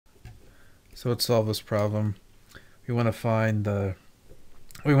So let's solve this problem. We want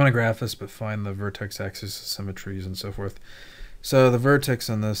to graph this, but find the vertex axis symmetries and so forth. So the vertex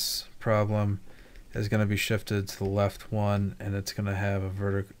in this problem is going to be shifted to the left 1, and it's going to have a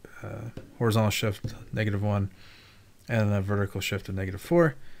horizontal shift -1 and a vertical shift of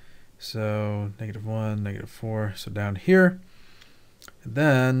 -4. So -1, -4. So down here. And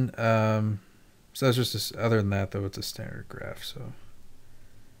then, so that's just other than that, though, it's a standard graph. So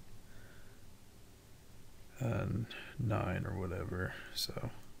 9 or whatever.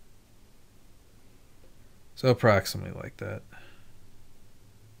 So approximately like that.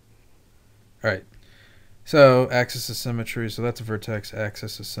 All right. So axis of symmetry. So that's a vertex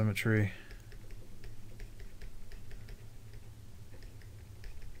axis of symmetry.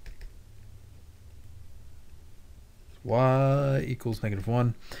 Y equals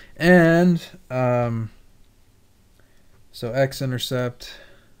 -1. And so x-intercept.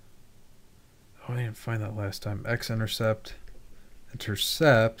 Oh, I didn't find that last time. X-intercepts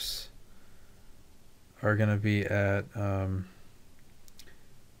are going to be at,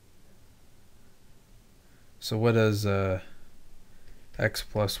 so what is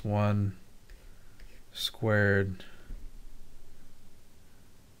x+1 squared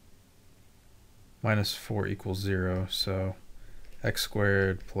minus 4 equals 0. So x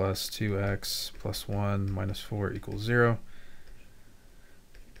squared plus 2x plus 1 minus 4 equals 0.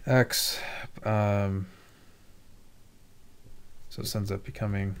 X, so this ends up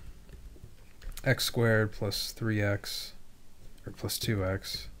becoming x squared plus 3x, or plus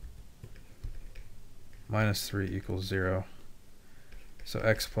 2x, minus 3 equals 0. So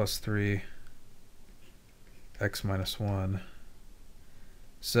x plus 3, x minus 1.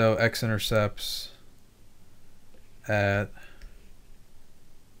 So x-intercepts at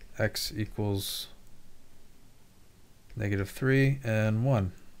x equals -3 and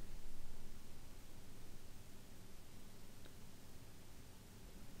 1.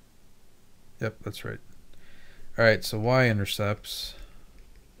 Yep, that's right. All right, so y-intercepts,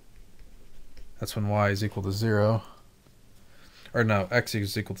 that's when y is equal to 0. Or no, x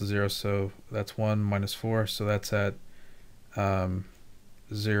is equal to 0, so that's 1 minus 4, so that's at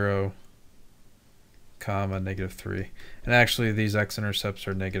 0, comma, -3. And actually, these x-intercepts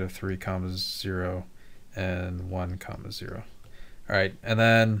are -3, comma, 0, and 1, comma, 0. All right, and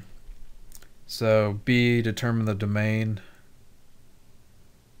then, so B, determine the domain.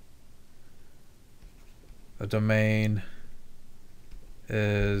 The domain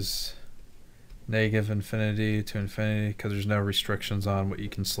is -infinity to infinity because there's no restrictions on what you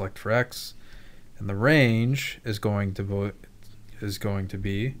can select for x, and the range is going to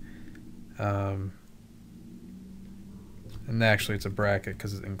be and actually it's a bracket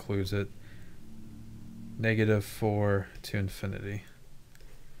because it includes it, -4 to infinity.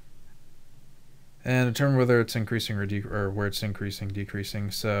 And determine whether it's increasing or where it's increasing,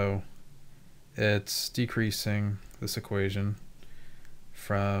 decreasing. So it's decreasing this equation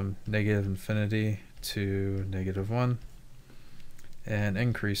from -infinity to -1, and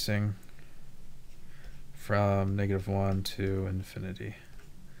increasing from -1 to infinity.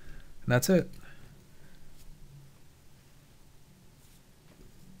 And that's it.